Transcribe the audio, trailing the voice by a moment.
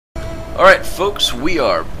Alright folks, we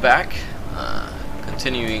are back,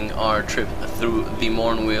 continuing our trip through the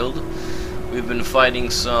Mornweald. We've been fighting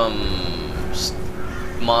some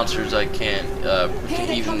monsters I can't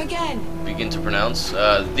even begin to pronounce.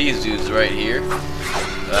 These dudes right here.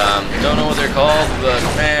 Don't know what they're called, but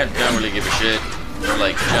man, don't really give a shit. They're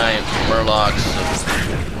like giant murlocs of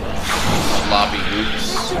sloppy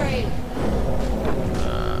hoops.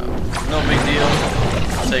 No big deal.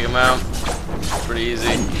 Take them out. Pretty easy.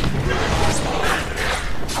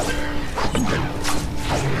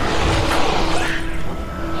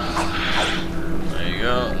 There you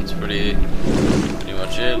go. That's pretty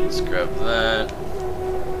much it. Let's grab that.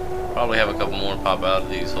 Probably have a couple more pop out of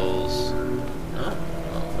these holes. Oh,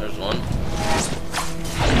 well, there's one.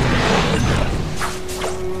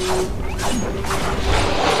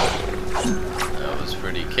 That was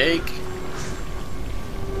pretty cake.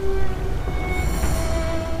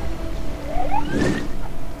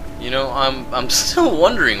 You know, I'm still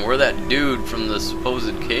wondering where that dude from the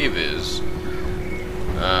supposed cave is.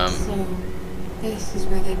 So this is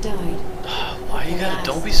where they died. Why you gotta?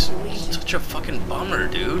 Don't be such a fucking bummer,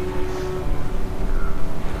 dude.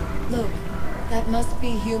 Look, that must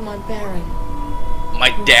be Human Baron.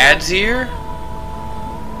 My dad's here?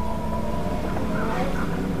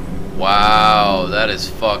 Wow, that is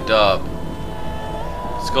fucked up.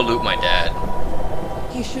 Let's go loot my dad.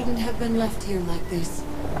 He shouldn't have been left here like this.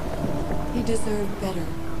 He deserved better.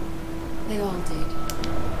 They all did.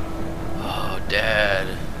 Oh, Dad.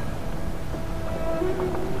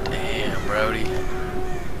 Damn, Brody.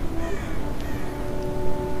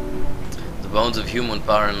 The bones of Human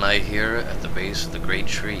Baron lie here at the base of the great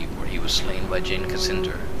tree where he was slain by Jane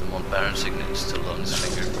Cassinder. The Mont Baron signet is still on his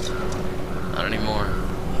finger. Not anymore.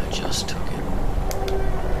 I just took it.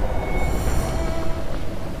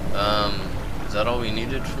 Is that all we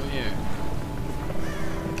needed from you?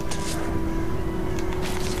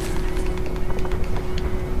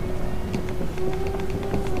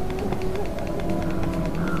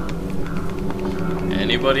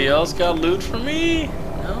 Anybody else got loot for me?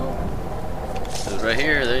 No? It's right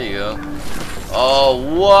here, there you go.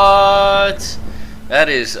 Oh, what? That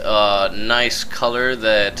is a nice color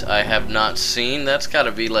that I have not seen. That's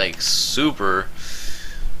gotta be like super.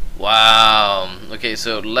 Wow. Okay,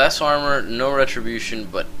 so less armor, no retribution,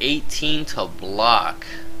 but 18 to block.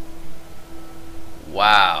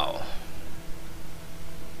 Wow.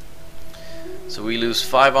 So we lose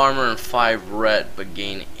 5 armor and 5 ret, but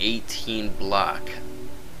gain 18 block.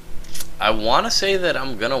 I want to say that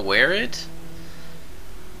I'm gonna wear it.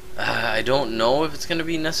 I don't know if it's gonna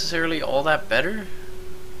be necessarily all that better,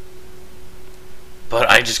 but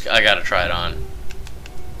I gotta try it on.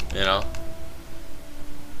 You know,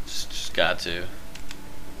 just got to.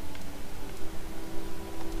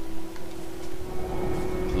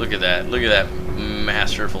 Look at that! Look at that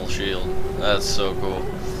masterful shield. That's so cool.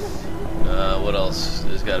 What else?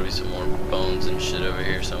 There's got to be some more bones and shit over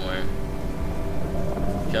here somewhere.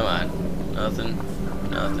 Come on. Nothing.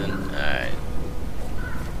 Nothing. Alright.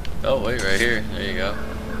 Oh, wait, right here. There you go.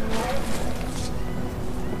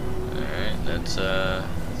 Alright, that's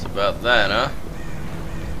about that, huh?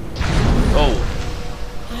 Oh!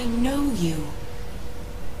 I know you.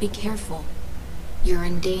 Be careful. You're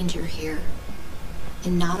in danger here.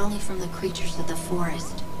 And not only from the creatures of the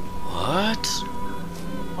forest. What?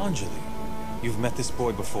 Anjali, you've met this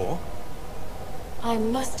boy before? I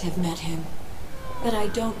must have met him, but I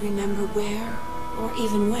don't remember where or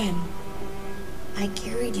even when. I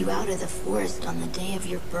carried you out of the forest on the day of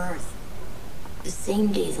your birth. The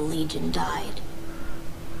same day the Legion died.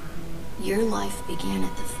 Your life began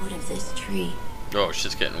at the foot of this tree. Oh,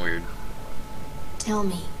 shit's getting weird. Tell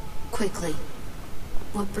me, quickly,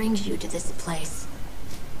 what brings you to this place?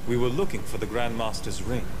 We were looking for the Grand Master's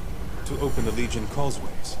ring to open the Legion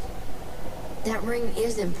causeways. That ring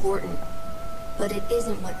is important, but it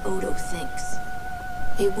isn't what Odo thinks.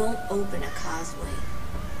 It won't open a causeway.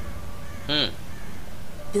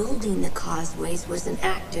 Building the causeways was an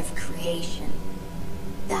act of creation.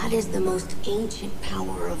 That is the most ancient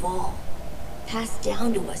power of all, passed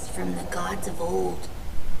down to us from the gods of old.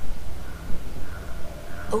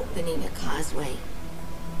 Opening a causeway,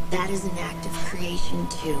 that is an act of creation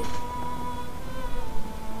too.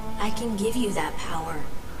 I can give you that power,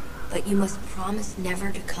 but you must promise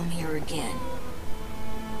never to come here again.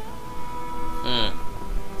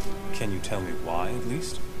 Can you tell me why, at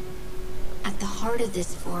least? At the heart of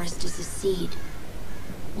this forest is a seed.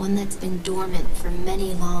 One that's been dormant for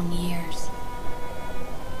many long years.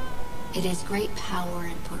 It has great power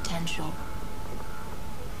and potential.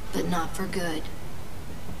 But not for good.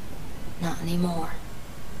 Not anymore.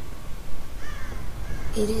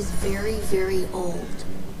 It is very, very old.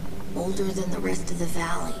 Older than the rest of the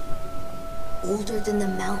valley. Older than the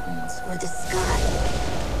mountains or the sky.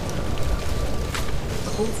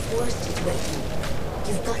 The whole forest is waiting.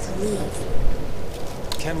 You've got to leave.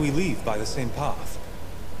 Can we leave by the same path?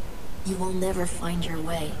 You will never find your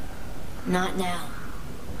way. Not now.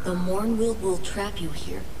 The Mornwield will trap you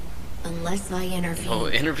here. Unless I intervene. Oh,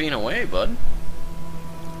 intervene away, bud.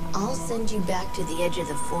 I'll send you back to the edge of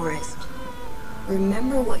the forest.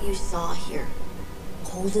 Remember what you saw here.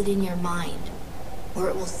 Hold it in your mind, or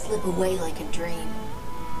it will slip away like a dream.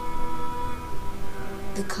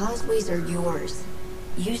 The causeways are yours.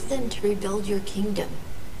 Use them to rebuild your kingdom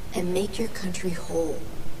and make your country whole.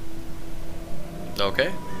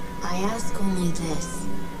 Okay. I ask only this.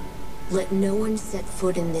 Let no one set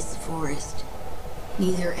foot in this forest.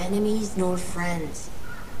 Neither enemies nor friends.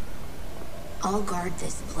 I'll guard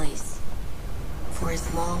this place. For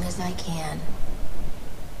as long as I can.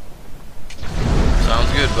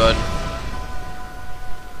 Sounds good, bud.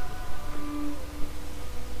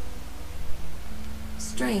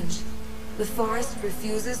 Strange. The forest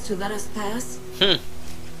refuses to let us pass?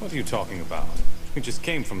 What are you talking about? We just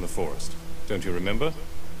came from the forest. Don't you remember?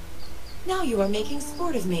 Now you are making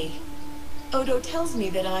sport of me. Odo tells me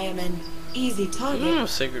that I am an easy target.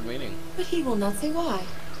 Sacred meeting. But he will not say why.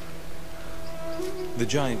 The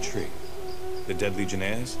giant tree. The dead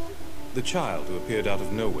legionnaires. The child who appeared out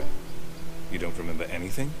of nowhere. You don't remember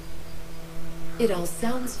anything? It all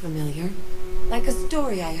sounds familiar. Like a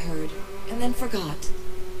story I heard, and then forgot.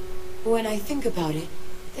 When I think about it,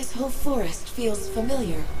 this whole forest feels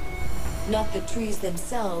familiar. Not the trees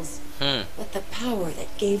themselves, but the power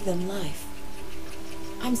that gave them life.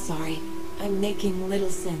 I'm sorry, I'm making little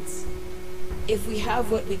sense. If we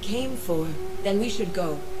have what we came for, then we should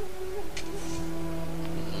go.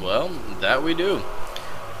 Well, that we do.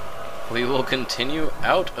 We will continue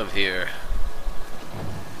out of here.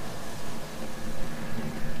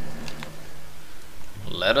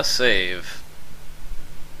 Let us save.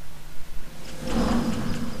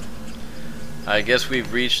 I guess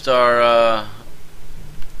we've reached our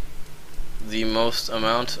the most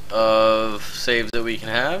amount of saves that we can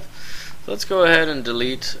have. So let's go ahead and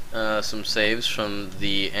delete some saves from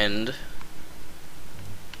the end.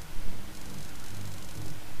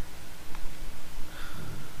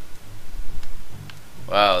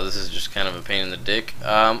 Wow, this is just kind of a pain in the dick.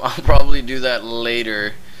 I'll probably do that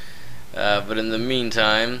later, but in the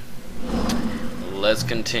meantime, let's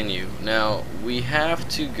continue. Now, we have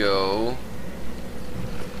to go...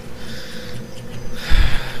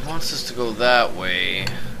 It wants us to go that way.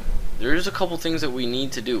 There's a couple things that we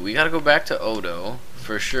need to do. We gotta go back to Odo,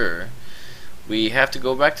 for sure. We have to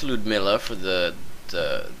go back to Ludmilla for the...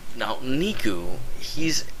 Now, Niku,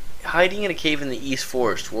 he's hiding in a cave in the East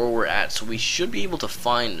Forest where we're at, so we should be able to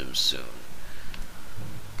find him soon.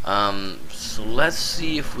 So let's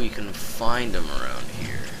see if we can find him around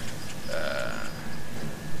here.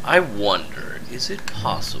 I wonder, is it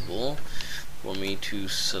possible for me to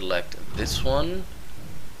select this one?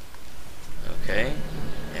 Okay,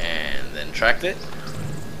 and then track it.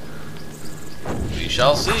 We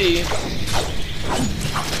shall see.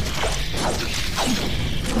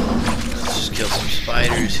 Let's just kill some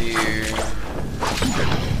spiders here.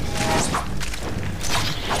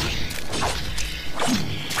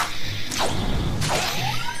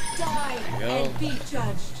 Die and be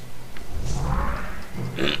judged.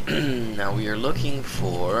 Now we are looking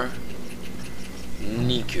for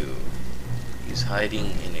Niku. He's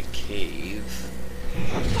hiding in a cave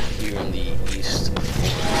here in the East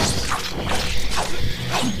Forest.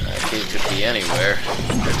 That cave could be anywhere.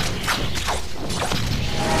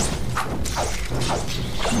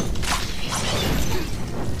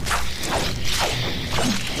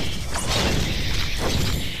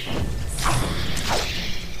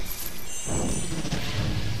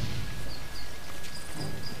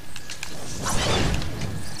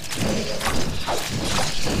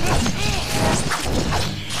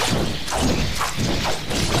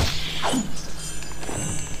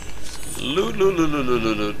 Loot, loot, loot, loot,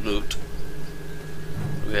 loot, loot, loot.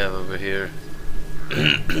 What do we have over here?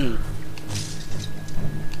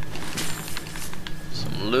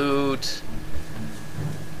 Some loot.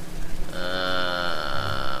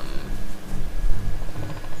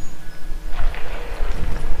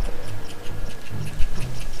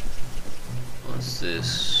 What's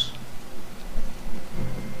this?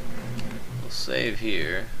 We'll save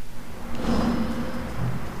here.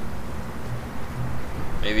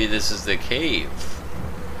 Maybe this is the cave.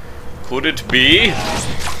 Could it be?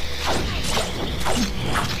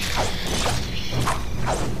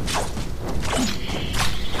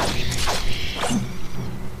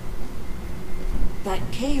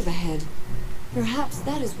 That cave ahead. Perhaps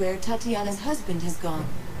that is where Tatiana's husband has gone.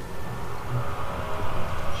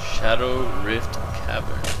 Shadow Rift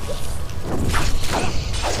Cavern.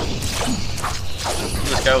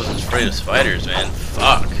 This guy wasn't afraid of spiders, man.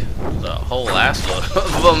 Fuck. There's a whole assload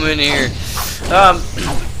of them in here.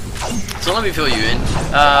 So let me fill you in.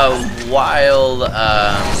 While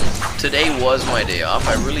today was my day off,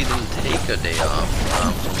 I really didn't take a day off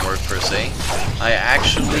from work per se. I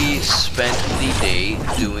actually spent the day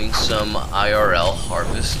doing some IRL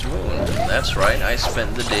Harvest Moon. That's right, I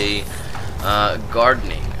spent the day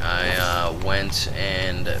gardening. I went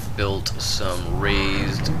and built some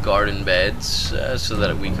raised garden beds so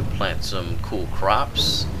that we could plant some cool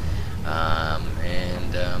crops.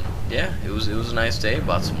 Yeah, it was a nice day.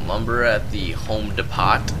 Bought some lumber at the Home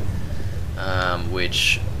Depot,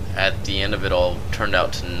 which at the end of it all turned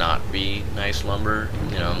out to not be nice lumber.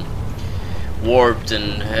 You know, warped,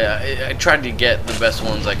 and I tried to get the best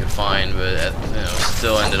ones I could find, but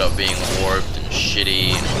still ended up being warped and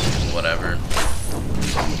shitty and whatever.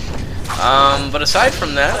 But aside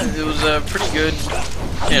from that, it was a pretty good,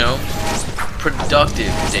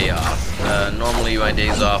 productive day off. Normally my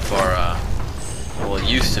days off are, well, it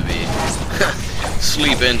used to be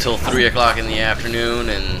sleep until 3 o'clock in the afternoon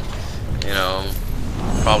and,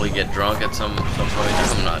 probably get drunk at some point.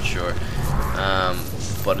 I'm not sure.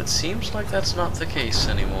 But it seems like that's not the case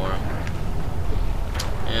anymore.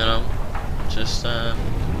 Just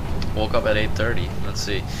woke up at 8:30. Let's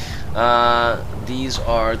see. These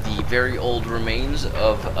are the very old remains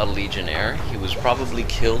of a Legionnaire. He was probably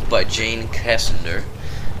killed by Jane Cassandra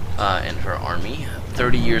and her army.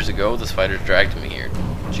 30 years ago, the spiders dragged him here.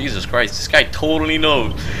 Jesus Christ, this guy totally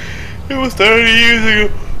knows. It was 30 years ago.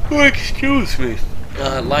 Oh, excuse me.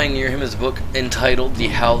 Lying near him is a book entitled The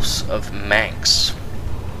House of Manx.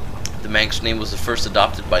 The Manx name was the first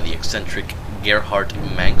adopted by the eccentric Gerhard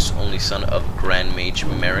Manx, only son of Grand Mage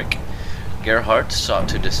Merrick. Gerhard sought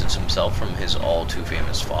to distance himself from his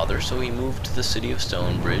all-too-famous father, so he moved to the city of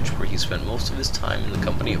Stonebridge, where he spent most of his time in the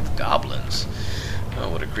company of goblins. Oh,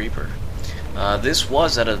 what a creeper. This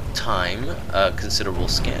was, at a time, a considerable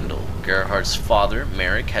scandal. Gerhard's father,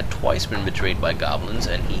 Merrick, had twice been betrayed by goblins,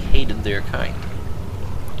 and he hated their kind.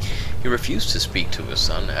 He refused to speak to his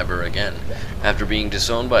son ever again. After being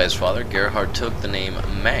disowned by his father, Gerhard took the name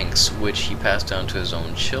Manx, which he passed down to his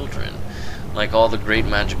own children. Like all the great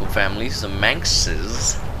magical families, the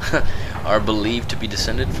Manxes are believed to be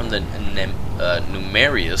descended from the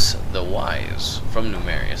Numerius the Wise. From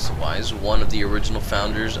Numerius the Wise, one of the original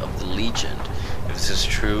founders of the Legion. If this is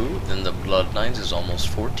true, then the bloodlines is almost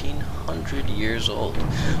 1,400 years old.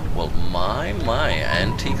 Well, my,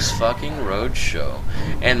 Antiques fucking Roadshow.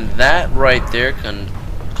 And that right there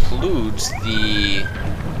concludes the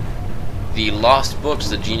lost books,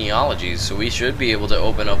 the genealogies, so we should be able to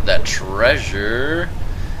open up that treasure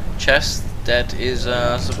chest that is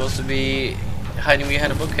supposed to be hiding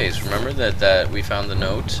behind a bookcase. Remember that we found the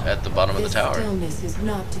note at the bottom of the tower. This stillness is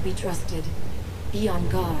not to be trusted. Be on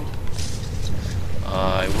guard.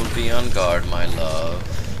 I will be on guard, my love.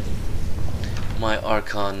 My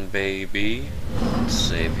Archon baby. Let's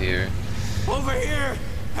save here. Over here!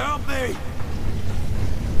 Help me!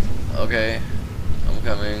 Okay, I'm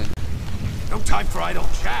coming. No time for idle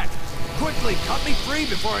chat. Quickly, cut me free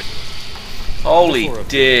before it... Holy Before a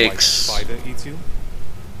big white dicks. spider eats you?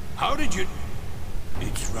 How did you...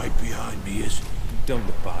 It's right behind me, is... Don't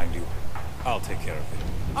look behind you. I'll take care of it.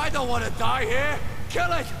 I don't want to die here!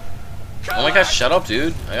 Kill it! Kill Oh my gosh, it! shut up,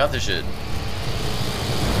 dude. I got this shit.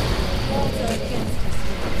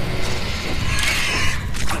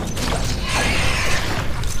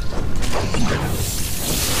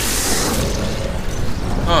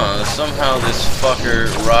 Huh, somehow this fucker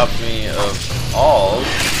robbed me of all.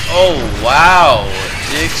 Oh, wow.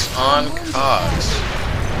 Dicks on cocks.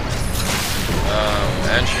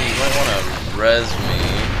 Actually, you might want to res me.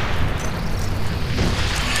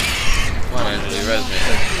 Come on, Angeli, res me.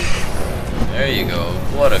 There you go.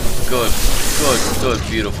 What a good,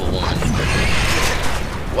 beautiful woman.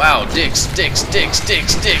 Wow, dicks.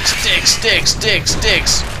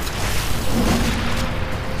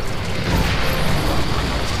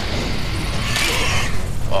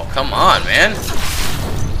 Oh, come on, man.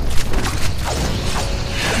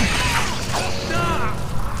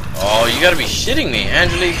 Oh, you gotta be shitting me.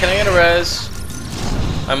 Angeli, can I get a res?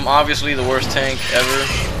 I'm obviously the worst tank ever.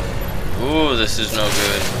 Ooh, this is no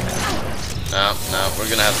good. No, we're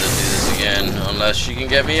gonna have to do this again. Unless she can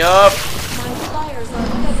get me up. My fires are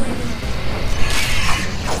feathering.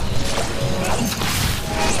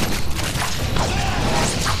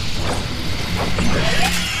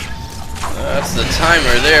 That's lost the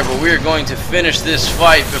timer there, but we're going to finish this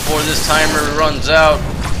fight before this timer runs out.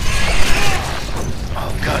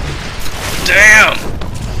 Oh god damn!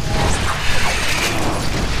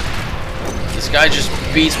 This guy just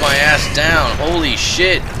beats my ass down. Holy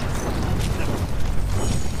shit!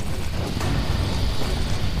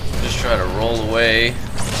 Just try to roll away.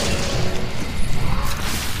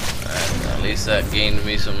 At least that gained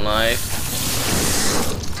me some life.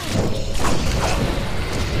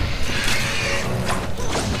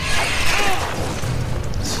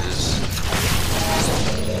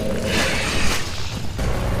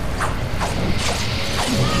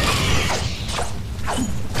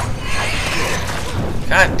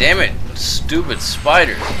 God damn it, stupid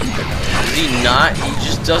spider. Is he not? He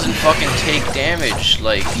just doesn't fucking take damage.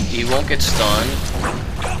 Like, he won't get stunned.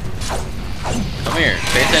 Come here,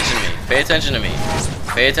 pay attention to me. Pay attention to me.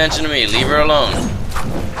 Pay attention to me. Leave her alone.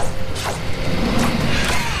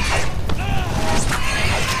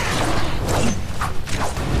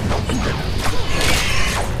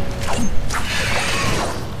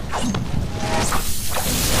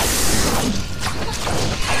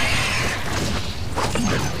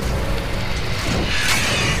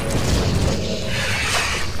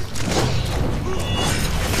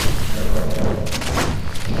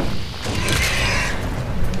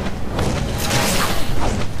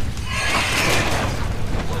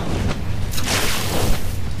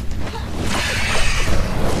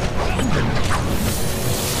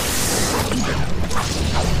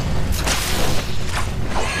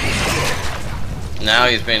 Now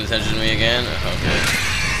he's paying attention to me again? Okay.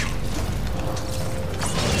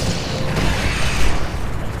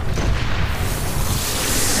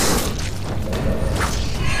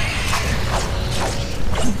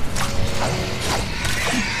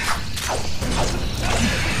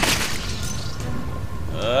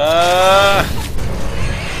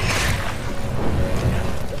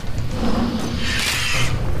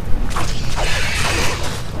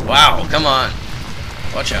 Wow, come on.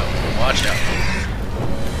 Watch out. Watch out.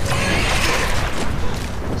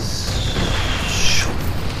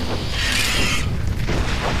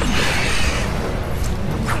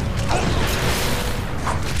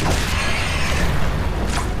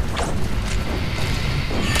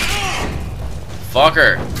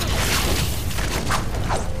 Fucker.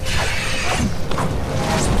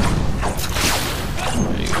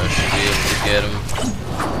 There you go, should be able to get him.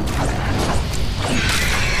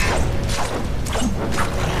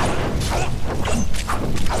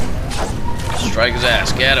 Strike his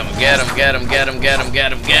ass. Get him, get him, get him, get him, get him,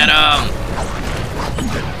 get him, get him!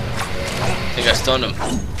 I think I stunned him.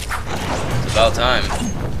 It's about time.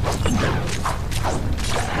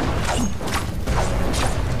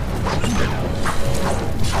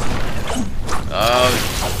 Oh,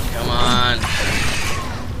 come on.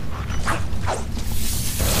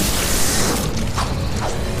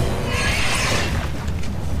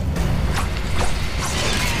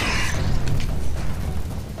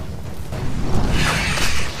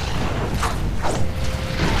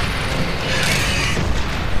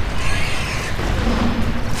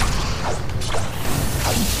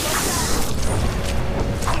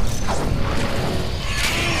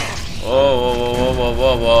 Whoa, whoa, whoa, whoa, whoa,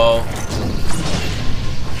 whoa, whoa.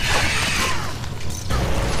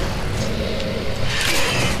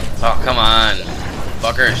 Oh, come on.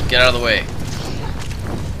 Fuckers, get out of the way.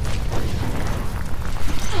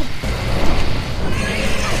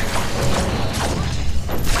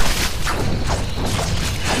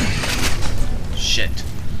 Shit.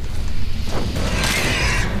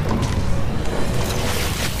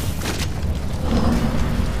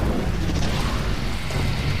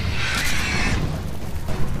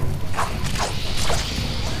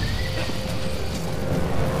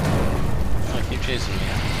 Oh, keep chasing me.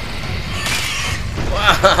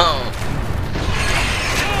 Wow!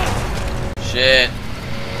 Shit.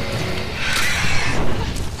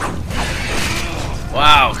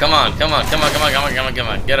 Wow, come on, come on, come on, come on, come on, come on, come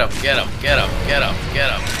on. Get up, get up, get up, get up, get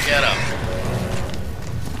up, get up.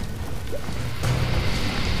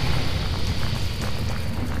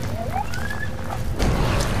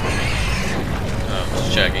 Oh,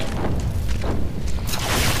 just checking.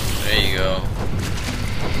 There you go.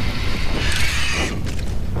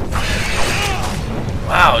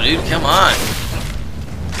 Wow, dude, come on.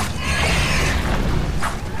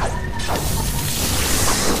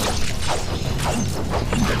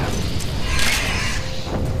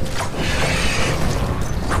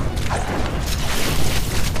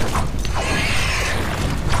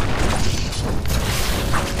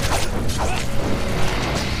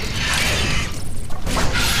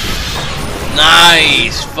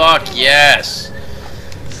 Nice! Fuck yes!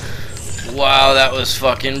 Wow, that was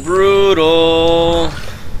fucking brutal.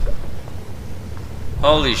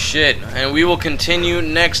 Holy shit. And we will continue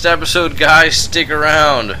next episode, guys. Stick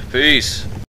around. Peace.